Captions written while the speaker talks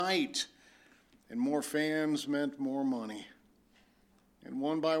night. And more fans meant more money. And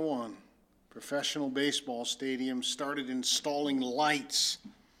one by one, professional baseball stadiums started installing lights.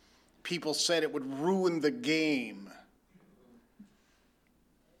 People said it would ruin the game.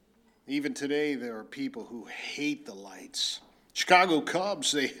 Even today, there are people who hate the lights. Chicago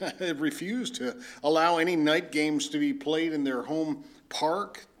Cubs, they refuse to allow any night games to be played in their home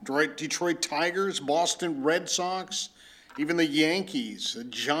park. Detroit Tigers, Boston Red Sox, even the Yankees, the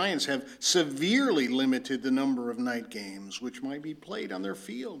Giants have severely limited the number of night games which might be played on their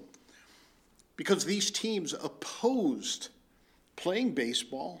field because these teams opposed playing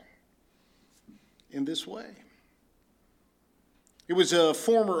baseball in this way. It was a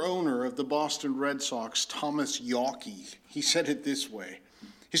former owner of the Boston Red Sox, Thomas Yawkey. He said it this way.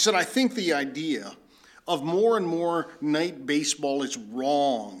 He said, "I think the idea of more and more night baseball is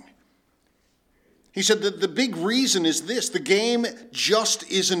wrong." He said that the big reason is this: the game just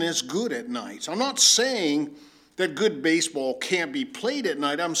isn't as good at night. I'm not saying that good baseball can't be played at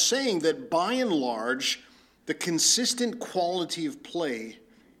night. I'm saying that by and large, the consistent quality of play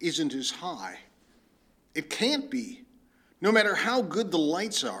isn't as high. It can't be. No matter how good the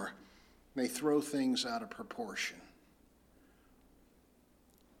lights are, they throw things out of proportion.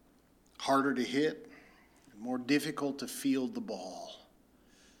 Harder to hit, and more difficult to field the ball.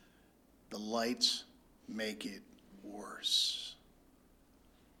 The lights make it worse.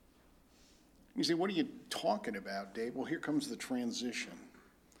 You say, what are you talking about, Dave? Well, here comes the transition.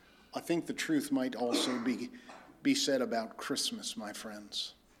 I think the truth might also be said about Christmas, my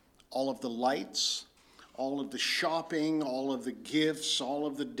friends. All of the lights, all of the shopping, all of the gifts, all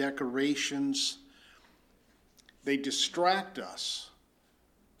of the decorations, they distract us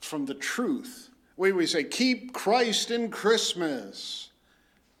from the truth. We say, keep Christ in Christmas.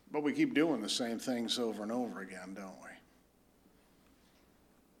 But we keep doing the same things over and over again, don't we?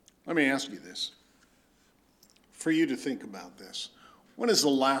 Let me ask you this, for you to think about this. When is the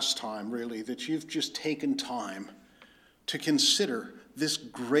last time, really, that you've just taken time to consider this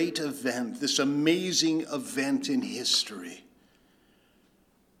great event, this amazing event in history?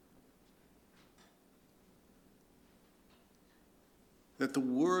 That the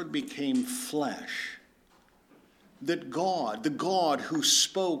Word became flesh. That God, the God who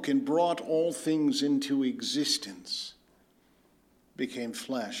spoke and brought all things into existence, became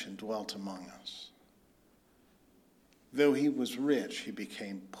flesh and dwelt among us. Though he was rich, he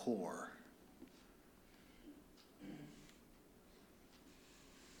became poor.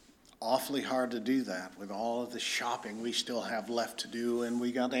 Awfully hard to do that with all of the shopping we still have left to do. And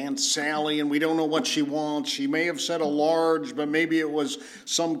we got Aunt Sally, and we don't know what she wants. She may have said a large, but maybe it was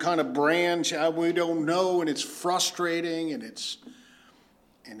some kind of brand. We don't know, and it's frustrating, and it's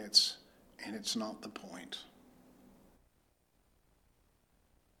not the point.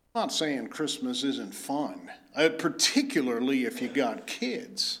 I'm not saying Christmas isn't fun, particularly if you got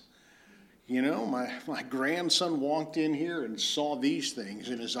kids. You know, my grandson walked in here and saw these things,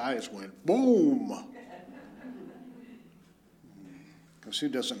 and his eyes went boom. Because who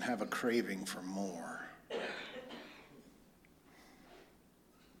doesn't have a craving for more?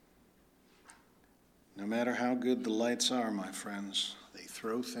 No matter how good the lights are, my friends, they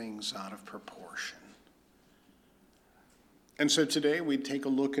throw things out of proportion. And so today we take a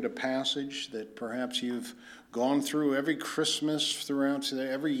look at a passage that perhaps you've gone through every Christmas throughout today,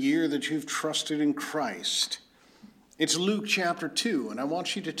 every year that you've trusted in Christ. It's Luke chapter 2, and I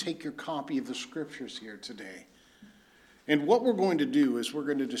want you to take your copy of the scriptures here today. And what we're going to do is we're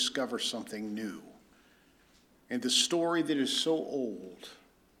going to discover something new. And the story that is so old,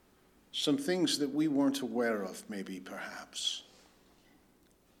 some things that we weren't aware of maybe perhaps.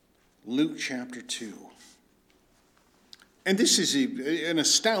 Luke chapter 2. And this is an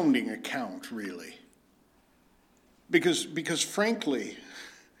astounding account, really. Because frankly,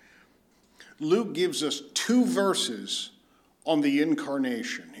 Luke gives us 2 verses on the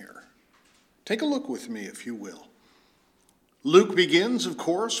incarnation here. Take a look with me, if you will. Luke begins, of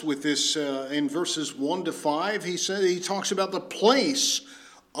course, with this in verses 1 to 5. He talks about the place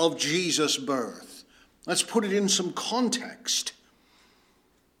of Jesus' birth. Let's put it in some context.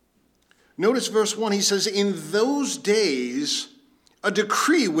 Notice verse 1, he says, "In those days, a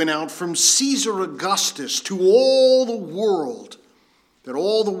decree went out from Caesar Augustus to all the world, that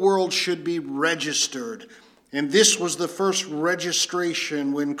all the world should be registered." And this was the first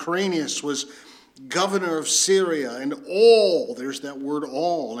registration when Quirinius was governor of Syria. And all, there's that word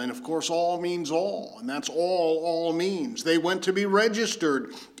all, and of course all means all, and that's all means. They went to be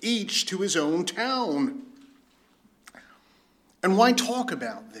registered, each to his own town. And why talk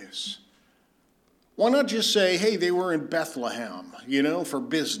about this? Why not just say, hey, they were in Bethlehem, for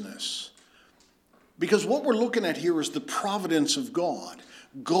business? Because what we're looking at here is the providence of God.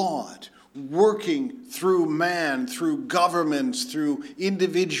 God working through man, through governments, through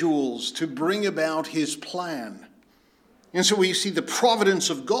individuals to bring about his plan. And so we see the providence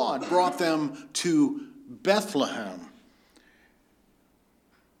of God brought them to Bethlehem.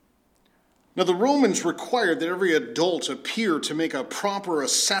 Now, the Romans required that every adult appear to make a proper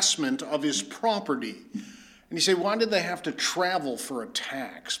assessment of his property. And you say, why did they have to travel for a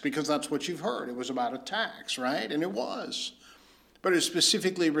tax? Because that's what you've heard. It was about a tax, right? And it was. But it's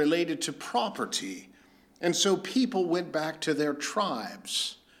specifically related to property. And so people went back to their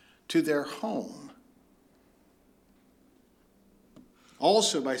tribes, to their home.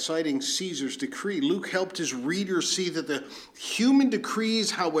 Also, by citing Caesar's decree, Luke helped his readers see that the human decrees,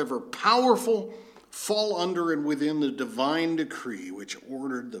 however powerful, fall under and within the divine decree which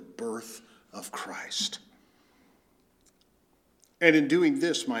ordered the birth of Christ. And in doing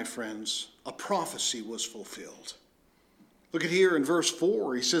this, my friends, a prophecy was fulfilled. Look at here in verse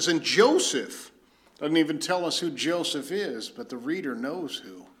 4. He says, and Joseph, doesn't even tell us who Joseph is, but the reader knows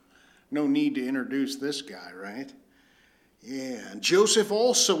who. No need to introduce this guy, right? Yeah, and Joseph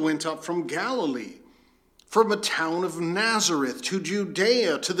also went up from Galilee, from the town of Nazareth to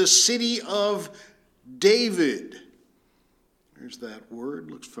Judea, to the city of David. There's that word,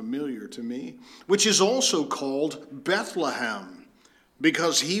 looks familiar to me. Which is also called Bethlehem,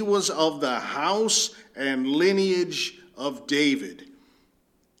 because he was of the house and lineage of David.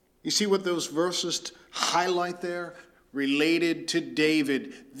 You see what those verses highlight there? Related to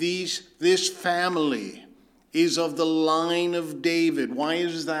David. This family is of the line of David. Why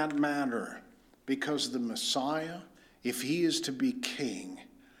does that matter? Because the Messiah, if he is to be king,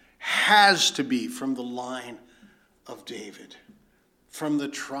 has to be from the line of David, from the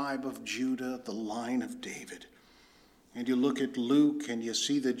tribe of Judah, the line of David. And you look at Luke and you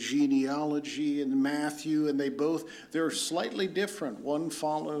see the genealogy in Matthew, and they're slightly different. One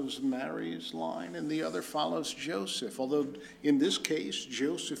follows Mary's line and the other follows Joseph, although in this case,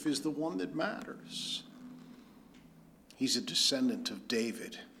 Joseph is the one that matters. He's a descendant of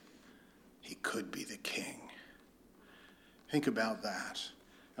David. He could be the king. Think about that.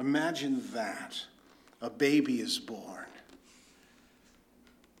 Imagine that. A baby is born.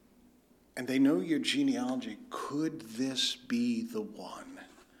 And they know your genealogy. Could this be the one?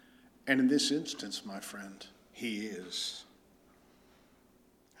 And in this instance, my friend, he is.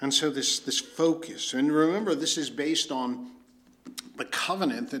 And so this focus, and remember, this is based on the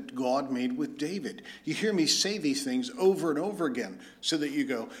covenant that God made with David. You hear me say these things over and over again so that you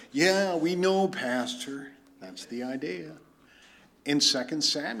go, yeah, we know, Pastor. That's the idea. In 2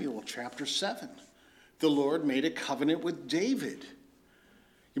 Samuel chapter 7, the Lord made a covenant with David.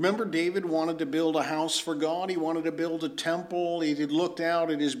 You remember David wanted to build a house for God? He wanted to build a temple. He had looked out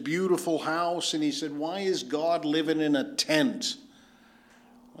at his beautiful house and he said, why is God living in a tent?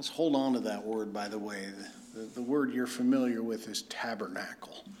 Let's hold on to that word, by the way. The word you're familiar with is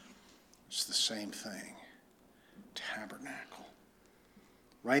tabernacle. It's the same thing. Tabernacle.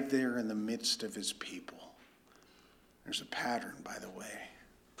 Right there in the midst of his people. There's a pattern, by the way.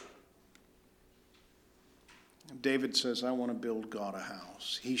 David says, I want to build God a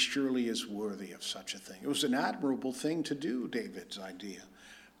house. He surely is worthy of such a thing. It was an admirable thing to do, David's idea.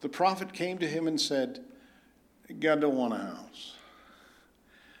 The prophet came to him and said, God don't want a house.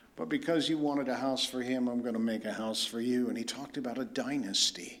 But because you wanted a house for him, I'm going to make a house for you. And he talked about a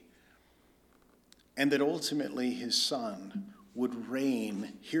dynasty. And that ultimately his son would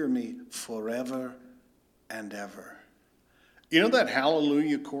reign, hear me, forever and ever. You know that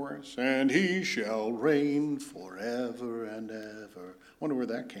hallelujah chorus? And he shall reign forever and ever. Wonder where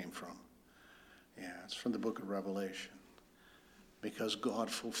that came from. Yeah, it's from the book of Revelation. Because God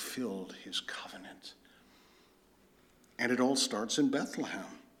fulfilled his covenant. And it all starts in Bethlehem.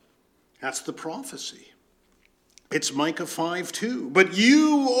 That's the prophecy. It's Micah 5:2. But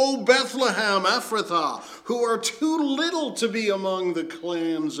you, O Bethlehem Ephrathah, who are too little to be among the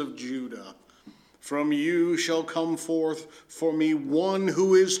clans of Judah, from you shall come forth for me one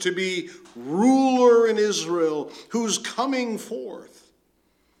who is to be ruler in Israel, whose coming forth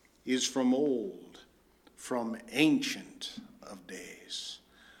is from old, from ancient of days.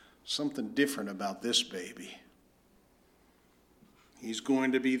 Something different about this baby. He's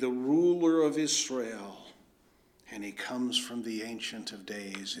going to be the ruler of Israel, and he comes from the Ancient of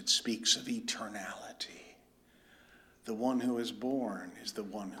Days. It speaks of eternality. The one who is born is the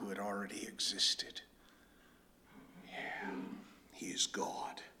one who had already existed. Yeah, he is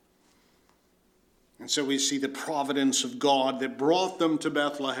God. And so we see the providence of God that brought them to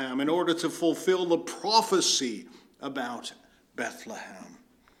Bethlehem in order to fulfill the prophecy about Bethlehem.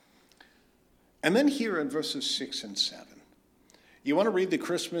 And then here in verses 6 and 7, you want to read the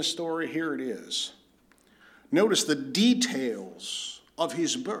Christmas story? Here it is. Notice the details of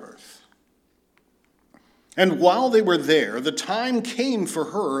his birth. And while they were there, the time came for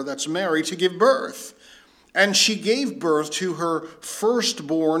her, that's Mary, to give birth. And she gave birth to her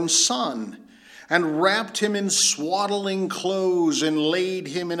firstborn son, and wrapped him in swaddling clothes and laid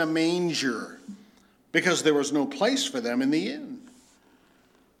him in a manger, because there was no place for them in the inn.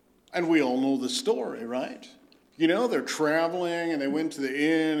 And we all know the story, right? You know, they're traveling and they went to the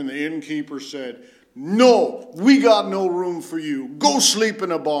inn, and the innkeeper said, "No, we got no room for you. Go sleep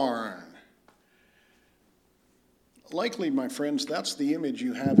in a barn." Likely, my friends, that's the image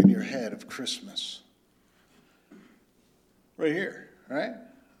you have in your head of Christmas. Right here, right?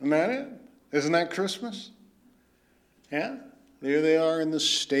 Isn't that it? Isn't that Christmas? Yeah? There they are in the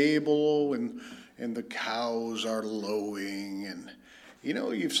stable, and the cows are lowing. And you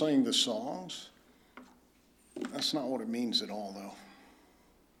know, you've sang the songs. That's not what it means at all, though.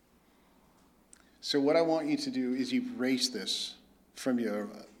 So what I want you to do is erase this from your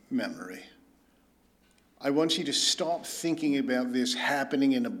memory. I want you to stop thinking about this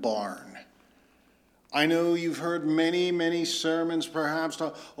happening in a barn. I know you've heard many, many sermons perhaps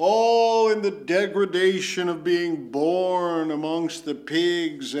talk, in the degradation of being born amongst the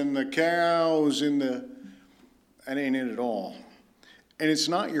pigs and the cows and that ain't it at all. And it's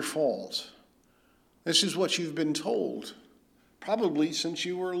not your fault. This is what you've been told, probably since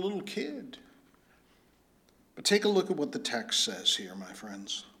you were a little kid. But take a look at what the text says here, my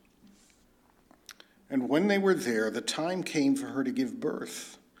friends. And when they were there, the time came for her to give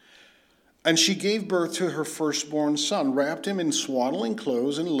birth. And she gave birth to her firstborn son, wrapped him in swaddling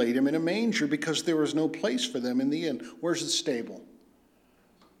clothes, and laid him in a manger, because there was no place for them in the inn. Where's the stable?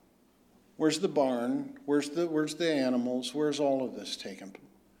 Where's the barn? Where's the animals? Where's all of this taken?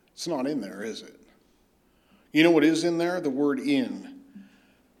 It's not in there, is it? You know what is in there? The word inn.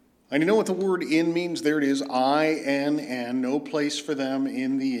 And you know what the word inn means? There it is, I-N-N, no place for them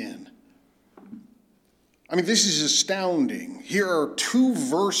in the inn. I mean, this is astounding. Here are 2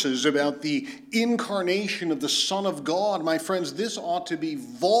 verses about the incarnation of the Son of God. My friends, this ought to be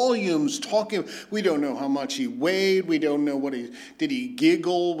volumes talking. We don't know how much he weighed. We don't know did he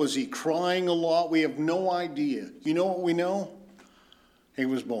giggle? Was he crying a lot? We have no idea. You know what we know? He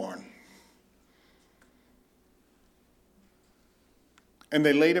was born. And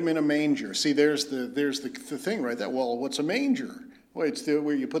they laid him in a manger. See, there's the thing right there. Well, what's a manger? Well, it's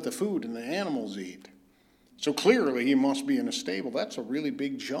where you put the food and the animals eat. So clearly he must be in a stable. That's a really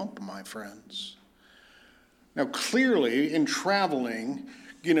big jump, my friends. Now, clearly, in traveling,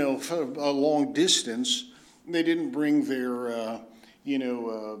 for a long distance, they didn't bring their,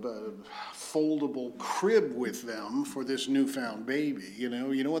 foldable crib with them for this newfound baby. You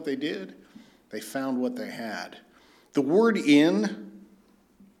know what they did? They found what they had. The word inn.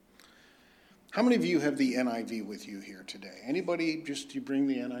 How many of you have the NIV with you here today? Anybody, just you bring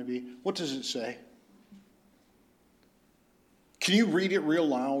the NIV? What does it say? Can you read it real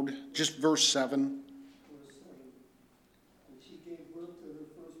loud? Just verse 7. Verse 7. And she gave birth to her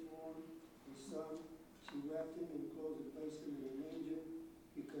firstborn, her son. She wrapped him in clothes and placed him in a manger,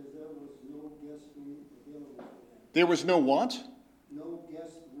 because there was no guest room available for them. There was no what? No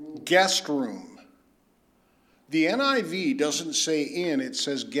guest room. Guest room. The NIV doesn't say inn, it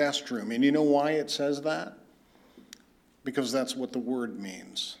says guest room. And you know why it says that? Because that's what the word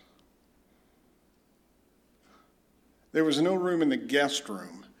means. There was no room in the guest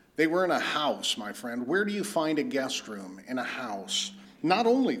room. They were in a house, my friend. Where do you find a guest room? In a house. Not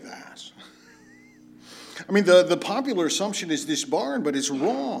only that. I mean, the popular assumption is this barn, but it's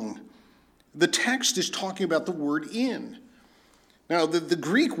wrong. The text is talking about the word inn. Now, the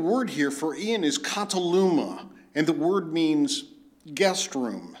Greek word here for inn is kataluma, and the word means guest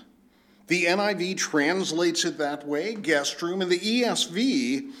room. The NIV translates it that way, guest room, and the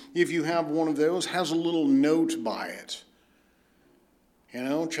ESV, if you have one of those, has a little note by it.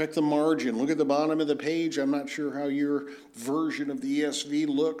 Check the margin, look at the bottom of the page. I'm not sure how your version of the ESV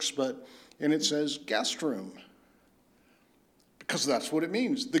looks, and it says guest room. Because that's what it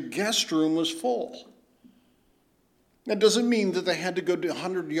means. The guest room was full. That doesn't mean that they had to go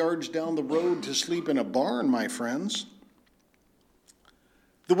 100 yards down the road to sleep in a barn, my friends.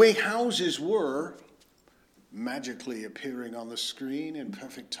 The way houses were, magically appearing on the screen in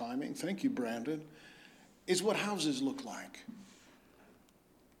perfect timing, thank you, Brandon, is what houses look like.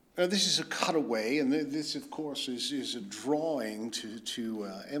 Now, this is a cutaway, and this, of course, is a drawing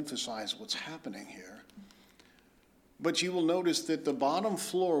to emphasize what's happening here. But you will notice that the bottom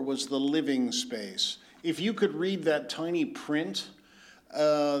floor was the living space. If you could read that tiny print,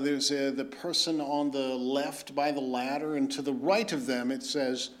 there's the person on the left by the ladder, and to the right of them it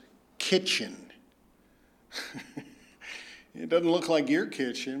says kitchen. It doesn't look like your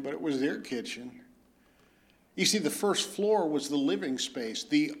kitchen, but it was their kitchen. You see, the first floor was the living space.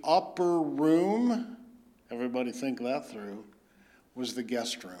 The upper room, everybody think that through, was the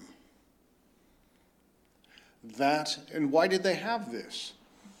guest room. And why did they have this?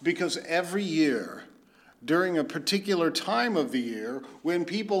 Because every year, during a particular time of the year, when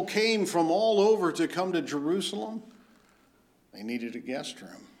people came from all over to come to Jerusalem, they needed a guest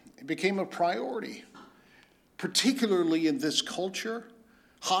room. It became a priority. Particularly in this culture,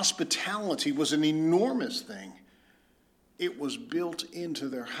 hospitality was an enormous thing. It was built into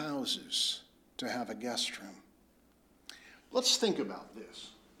their houses to have a guest room. Let's think about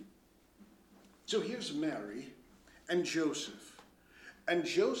this. So here's Mary and Joseph. And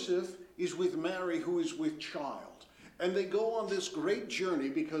Joseph is with Mary, who is with child. And they go on this great journey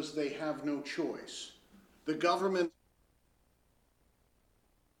because they have no choice. The government...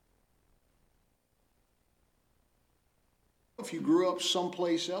 If you grew up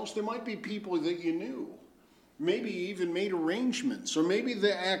someplace else, there might be people that you knew, maybe even made arrangements, or maybe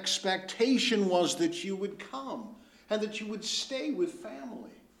the expectation was that you would come and that you would stay with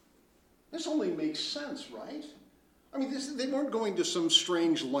family. This only makes sense, right? I mean, they weren't going to some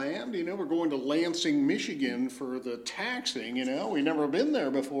strange land, we're going to Lansing, Michigan for the taxing, We've never been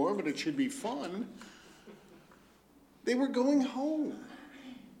there before, but it should be fun. They were going home.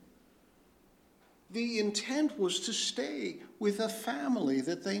 The intent was to stay with a family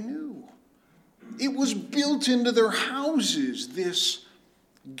that they knew. It was built into their houses, this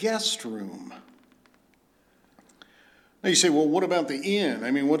guest room. Now you say, well, what about the inn?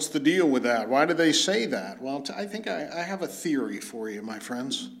 I mean, what's the deal with that? Why did they say that? Well, I think I have a theory for you, my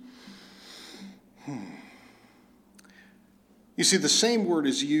friends. You see, the same word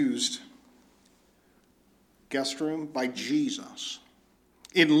is used, guest room, by Jesus.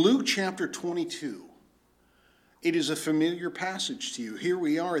 In Luke chapter 22, it is a familiar passage to you. Here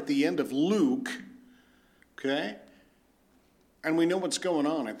we are at the end of Luke, okay? And we know what's going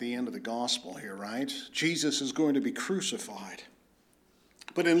on at the end of the gospel here, right? Jesus is going to be crucified.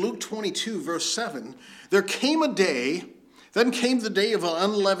 But in Luke 22, verse 7, then came the day of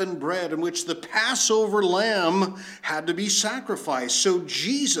unleavened bread in which the Passover lamb had to be sacrificed. So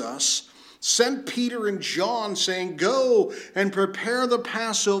Jesus sent Peter and John, saying, "Go and prepare the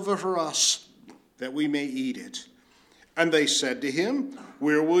Passover for us, that we may eat it." And they said to him,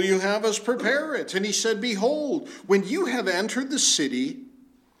 "Where will you have us prepare it?" And he said, "Behold, when you have entered the city,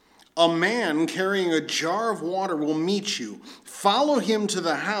 a man carrying a jar of water will meet you. Follow him to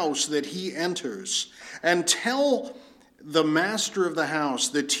the house that he enters, and tell the master of the house,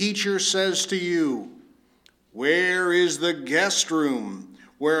 the teacher says to you, where is the guest room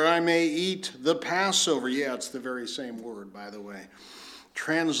where I may eat the Passover?" Yeah, it's the very same word, by the way.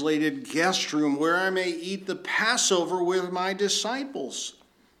 Translated guest room, where I may eat the Passover with my disciples.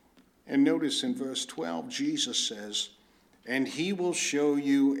 And notice in verse 12, Jesus says, "And he will show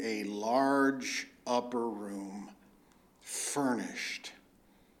you a large upper room, furnished.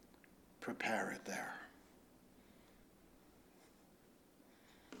 Prepare it there."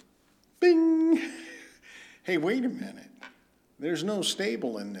 Bing! Hey, wait a minute. There's no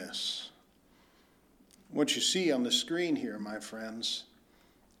stable in this. What you see on the screen here, my friends,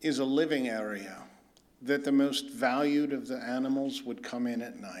 is a living area that the most valued of the animals would come in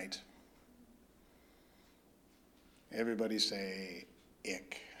at night. Everybody say,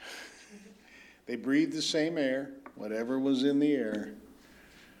 ick. They breathe the same air, whatever was in the air.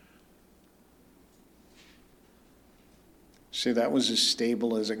 See, that was as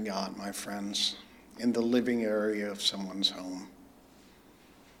stable as it got, my friends, in the living area of someone's home.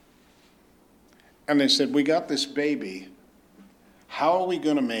 And they said, "We got this baby. How are we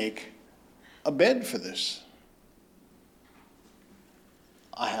going to make a bed for this?"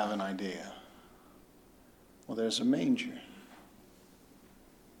 "I have an idea." "Well, there's a manger."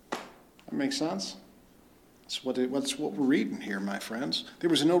 That makes sense? That's what we're reading here, my friends. There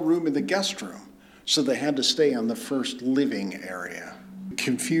was no room in the guest room, so they had to stay on the first living area.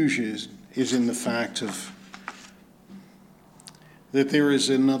 Confusion is in the fact that there is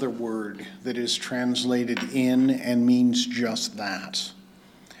another word that is translated in and means just that.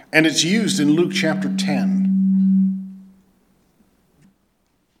 And it's used in Luke chapter 10.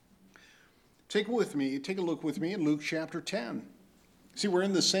 Take a look with me in Luke chapter 10. See, we're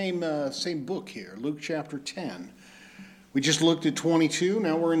in the same book here, Luke chapter 10. We just looked at 22,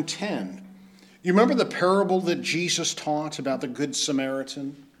 now we're in 10. You remember the parable that Jesus taught about the Good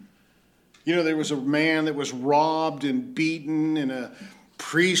Samaritan? You know, there was a man that was robbed and beaten, and a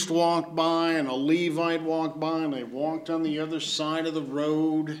priest walked by and a Levite walked by, and they walked on the other side of the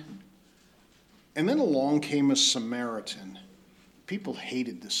road. And then along came a Samaritan. People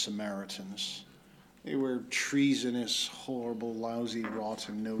hated the Samaritans. They were treasonous, horrible, lousy,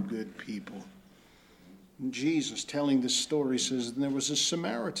 rotten, no good people. And Jesus, telling this story, says, and there was a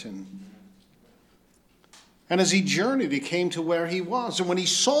Samaritan. And as he journeyed, he came to where he was. And when he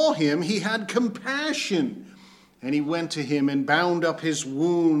saw him, he had compassion. And he went to him and bound up his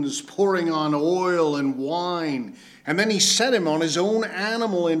wounds, pouring on oil and wine. And then he set him on his own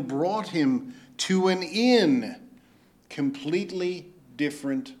animal and brought him to an inn. Completely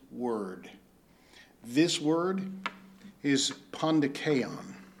different word. This word is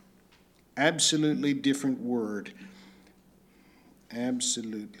pandikeon. Absolutely different word.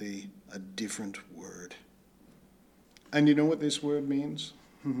 Absolutely a different word. And you know what this word means?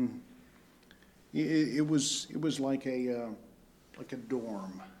 It was like a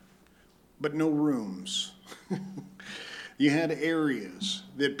dorm, but no rooms. You had areas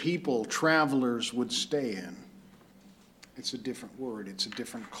that people, travelers, would stay in. It's a different word. It's a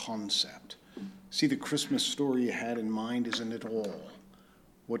different concept. See, the Christmas story you had in mind isn't at all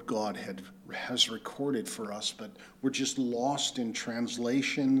what God has recorded for us, but we're just lost in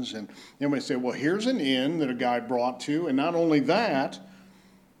translations. And then we say, well, here's an inn that a guy brought to, and not only that,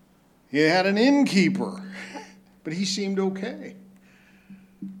 he had an innkeeper, but he seemed okay.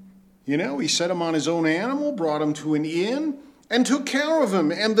 You know, he set him on his own animal, brought him to an inn, and took care of him.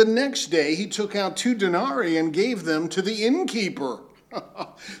 And the next day he took out 2 denarii and gave them to the innkeeper,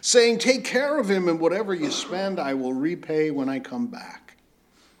 saying, take care of him, and whatever you spend, I will repay when I come back.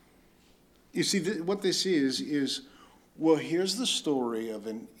 You see, what this is, well, here's the story of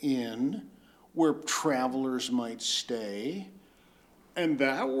an inn where travelers might stay. And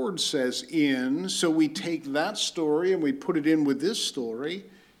that word says inn, so we take that story and we put it in with this story,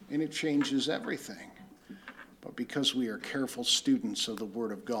 and it changes everything. But because we are careful students of the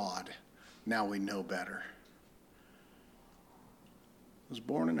Word of God, now we know better. I was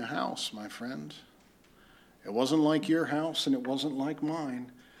born in a house, my friend. It wasn't like your house, and it wasn't like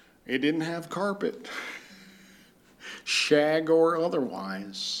mine. It didn't have carpet, shag or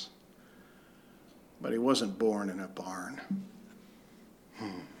otherwise. But he wasn't born in a barn.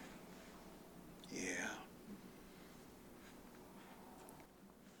 Yeah.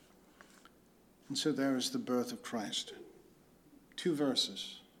 And so there is the birth of Christ. 2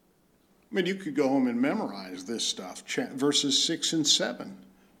 verses. I mean, you could go home and memorize this stuff. Verses 6 and 7,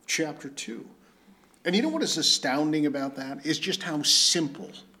 chapter 2. And you know what is astounding about that? Is just how simple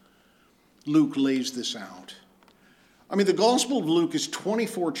Luke lays this out. I mean, the Gospel of Luke is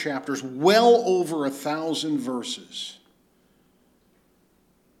 24 chapters, well over 1,000 verses.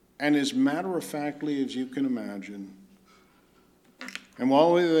 And as matter-of-factly as you can imagine. And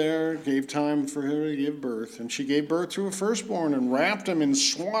while we were there, gave time for her to give birth. And she gave birth to a firstborn and wrapped him in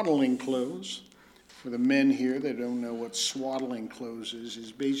swaddling clothes. For the men here that don't know what swaddling clothes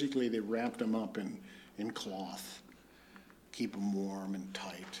is basically they wrapped them up in cloth. Keep them warm and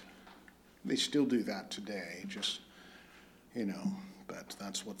tight. They still do that today, just, but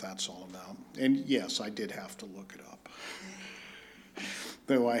that's what that's all about. And yes, I did have to look it up.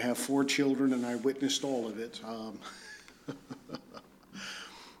 Though I have 4 children and I witnessed all of it.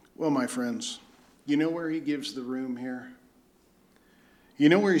 Well, my friends, you know where he gives the room here? You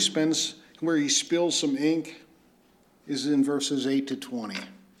know where he spills some ink? Is in verses 8 to 20.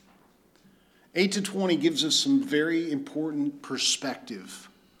 8 to 20 gives us some very important perspective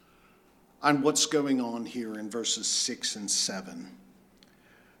on what's going on here in verses 6 and 7.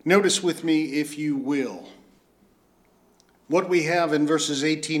 Notice with me, if you will. What we have in verses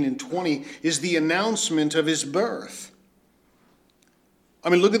 18 and 20 is the announcement of his birth. I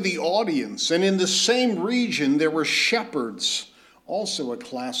mean, look at the audience. And in the same region, there were shepherds, also a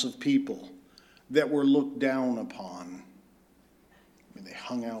class of people that were looked down upon. I mean, they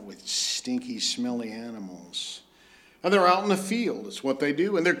hung out with stinky, smelly animals. And they're out in the field. It's what they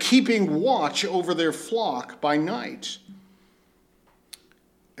do. And they're keeping watch over their flock by night.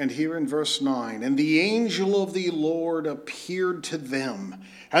 And here in verse 9, and the angel of the Lord appeared to them,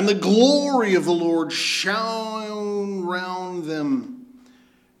 and the glory of the Lord shone round them,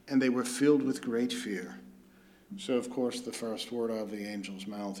 and they were filled with great fear. So, of course, the first word out of the angel's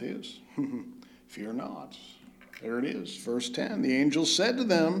mouth is, fear not. There it is, verse 10. The angel said to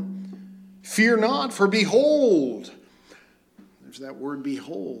them, fear not, for behold, There's that word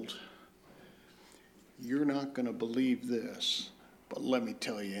behold. You're not going to believe this, but let me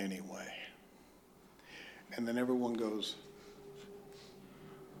tell you anyway. And then everyone goes,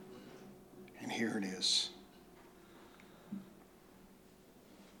 and here it is.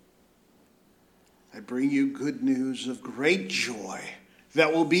 I bring you good news of great joy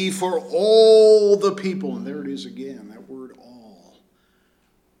that will be for all the people. And there it is again, that word all.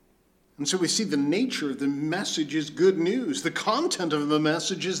 And so we see the nature of the message is good news. The content of the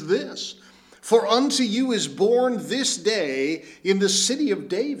message is this. For unto you is born this day in the city of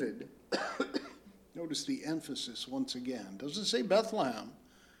David. Notice the emphasis once again. Doesn't say Bethlehem.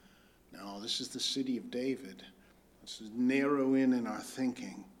 No, this is the city of David. Let's narrow in our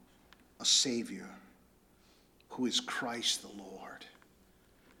thinking. A Savior who is Christ the Lord.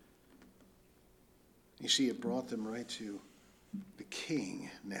 You see, it brought them right to the king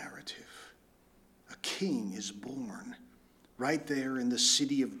narrative. A king is born right there in the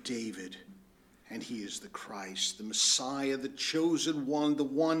city of David. And he is the Christ, the Messiah, the chosen one, the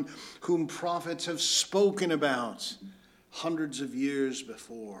one whom prophets have spoken about hundreds of years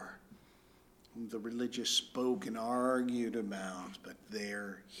before, whom the religious spoke and argued about, but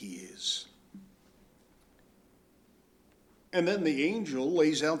there he is. And then the angel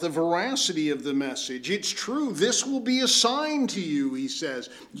lays out the veracity of the message. It's true, this will be a sign to you, he says.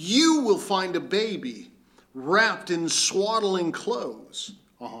 You will find a baby wrapped in swaddling clothes.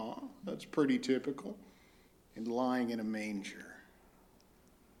 That's pretty typical. And lying in a manger.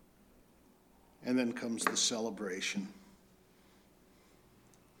 And then comes the celebration.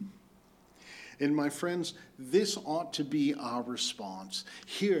 And my friends, this ought to be our response.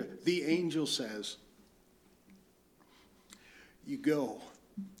 Here, the angel says, you go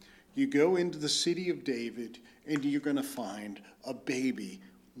into the city of David, and you're going to find a baby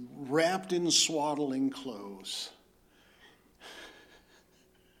wrapped in swaddling clothes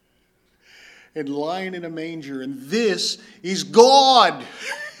and lying in a manger. And this is God.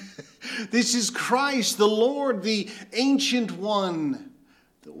 This is Christ, the Lord, the ancient one,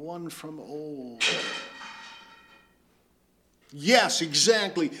 the one from old. Yes,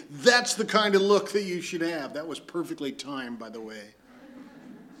 exactly. That's the kind of look that you should have. That was perfectly timed, by the way.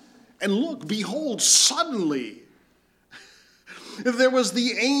 And look, behold, suddenly there was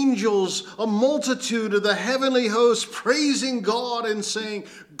the angels, a multitude of the heavenly host praising God and saying,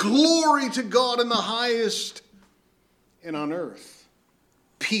 glory to God in the highest, and on earth,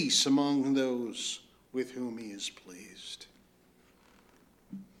 peace among those with whom he is pleased.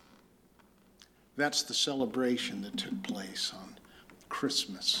 That's the celebration that took place on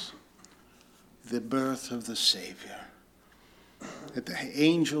Christmas, the birth of the Savior. That the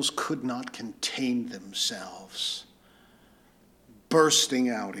angels could not contain themselves, bursting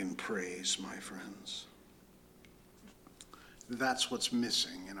out in praise, my friends. That's what's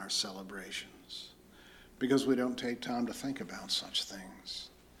missing in our celebrations, because we don't take time to think about such things.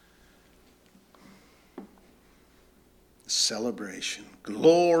 Celebration.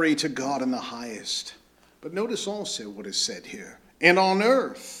 Glory to God in the highest. But notice also what is said here. And on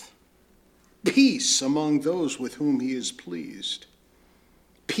earth, peace among those with whom he is pleased.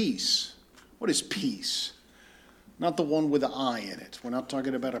 Peace. What is peace? Not the one with the I in it. We're not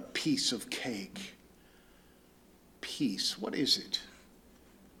talking about a piece of cake. Peace. What is it?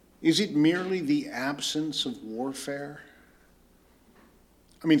 Is it merely the absence of warfare?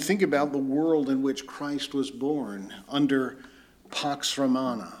 I mean, think about the world in which Christ was born under Pax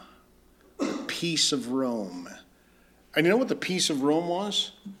Romana, the peace of Rome. And you know what the peace of Rome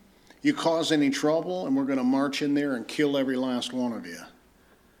was? You cause any trouble, and we're going to march in there and kill every last one of you.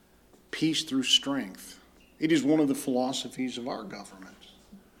 Peace through strength. It is one of the philosophies of our government.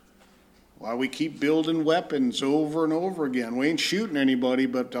 Why we keep building weapons over and over again. We ain't shooting anybody,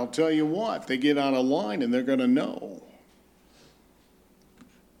 but I'll tell you what, they get out of line and they're going to know.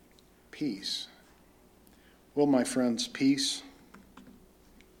 Peace. Well, my friends, peace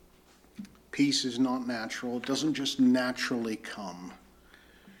is not natural. It doesn't just naturally come.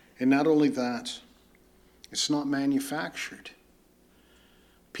 And not only that, it's not manufactured.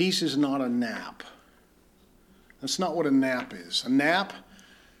 Peace is not a nap. That's not what a nap is. A nap,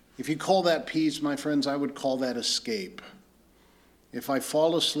 if you call that peace, my friends, I would call that escape. If I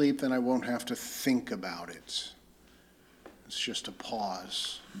fall asleep, then I won't have to think about it. It's just a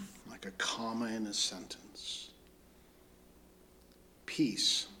pause, like a comma in a sentence.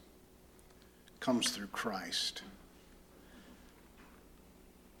 Peace comes through Christ.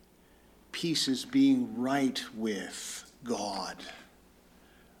 Peace is being right with God.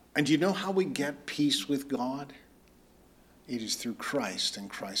 And do you know how we get peace with God? It is through Christ and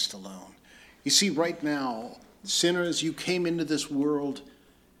Christ alone. You see, right now, Sinners, you came into this world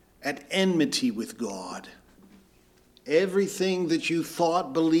at enmity with God. Everything that you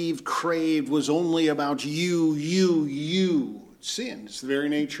thought, believed, craved was only about you. Sin. It's the very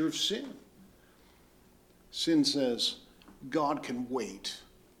nature of sin. Sin says, God can wait.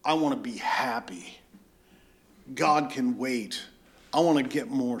 I want to be happy. God can wait. I want to get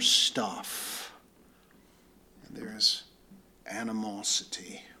more stuff. And there's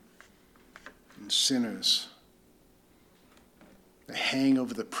animosity. And sinners, they hang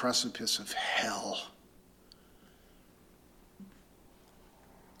over the precipice of hell.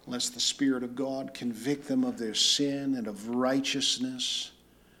 Unless the Spirit of God convict them of their sin and of righteousness,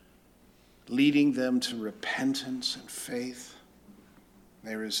 leading them to repentance and faith,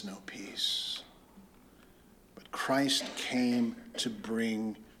 there is no peace. But Christ came to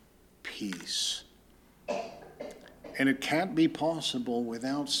bring peace. And it can't be possible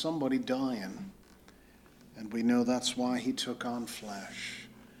without somebody dying. And we know that's why he took on flesh.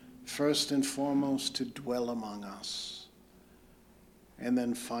 First and foremost, to dwell among us. And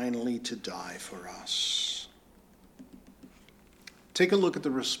then finally to die for us. Take a look at the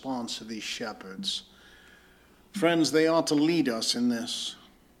response of these shepherds. Friends, they ought to lead us in this.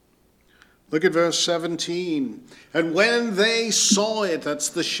 Look at verse 17. And when they saw it, that's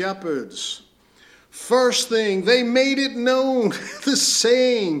the shepherds, first thing, they made it known, the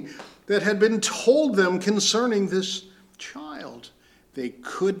saying that had been told them concerning this child. They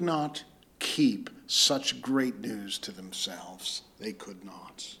could not keep such great news to themselves. They could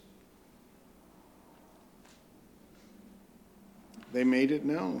not. They made it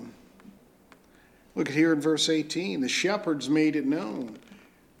known. Look at here in verse 18. The shepherds made it known.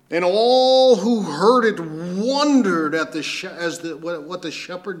 And all who heard it wondered at what the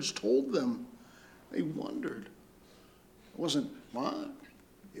shepherds told them. They wondered. It wasn't what?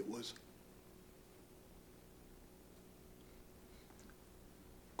 It was,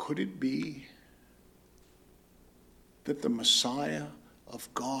 could it be that the Messiah of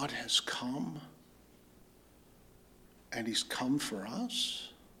God has come? And he's come for us?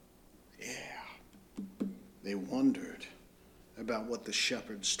 Yeah. They wondered about what the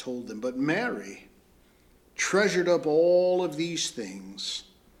shepherds told them. But Mary treasured up all of these things,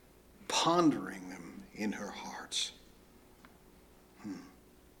 pondering them in her heart.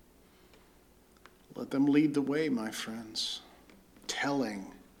 Let them lead the way, my friends.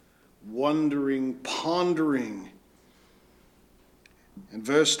 Telling, wondering, pondering. And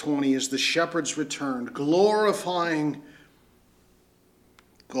verse 20, as the shepherds returned, glorifying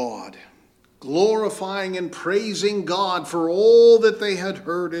God, glorifying and praising God for all that they had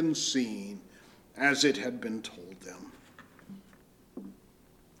heard and seen, as it had been told them.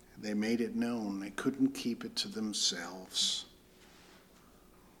 They made it known. They couldn't keep it to themselves.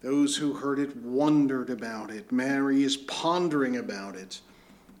 Those who heard it wondered about it. Mary is pondering about it.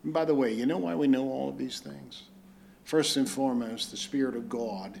 And by the way, you know why we know all of these things? First and foremost, the Spirit of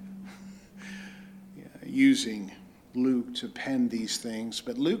God using Luke to pen these things.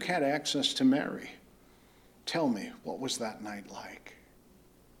 But Luke had access to Mary. Tell me, what was that night like?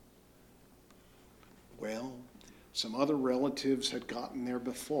 Well, some other relatives had gotten there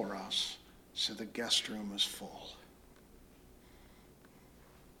before us, so the guest room was full.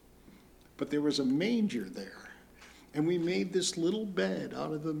 But there was a manger there, and we made this little bed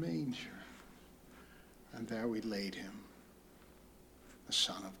out of the manger. And there we laid him, the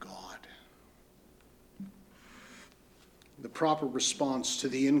Son of God. The proper response to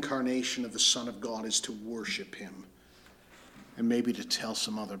the incarnation of the Son of God is to worship him and maybe to tell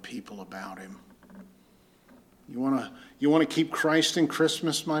some other people about him. You want to keep Christ in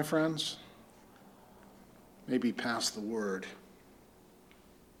Christmas, my friends? Maybe pass the word.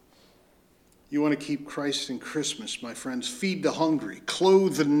 You want to keep Christ in Christmas, my friends? Feed the hungry,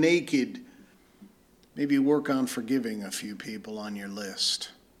 clothe the naked. Maybe work on forgiving a few people on your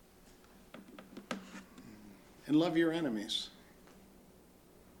list. And love your enemies.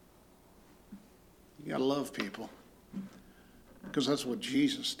 You got to love people. Because that's what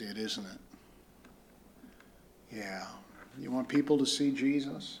Jesus did, isn't it? Yeah. You want people to see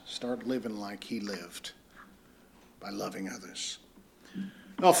Jesus? Start living like he lived, by loving others.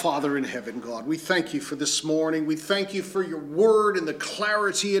 Oh, Father in heaven, God, we thank you for this morning. We thank you for your word and the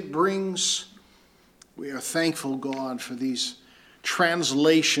clarity it brings. We are thankful, God, for these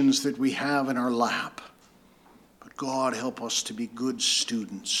translations that we have in our lap. But God, help us to be good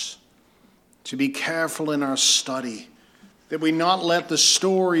students, to be careful in our study, that we not let the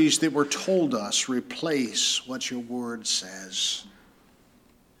stories that were told us replace what your word says.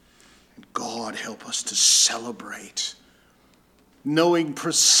 And God, help us to celebrate, knowing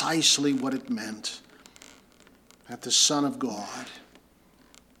precisely what it meant, that the Son of God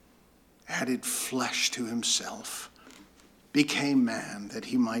added flesh to himself, became man that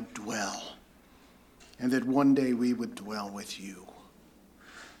he might dwell, and that one day we would dwell with you.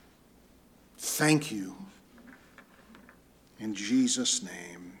 Thank you. In Jesus'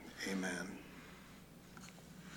 name, amen.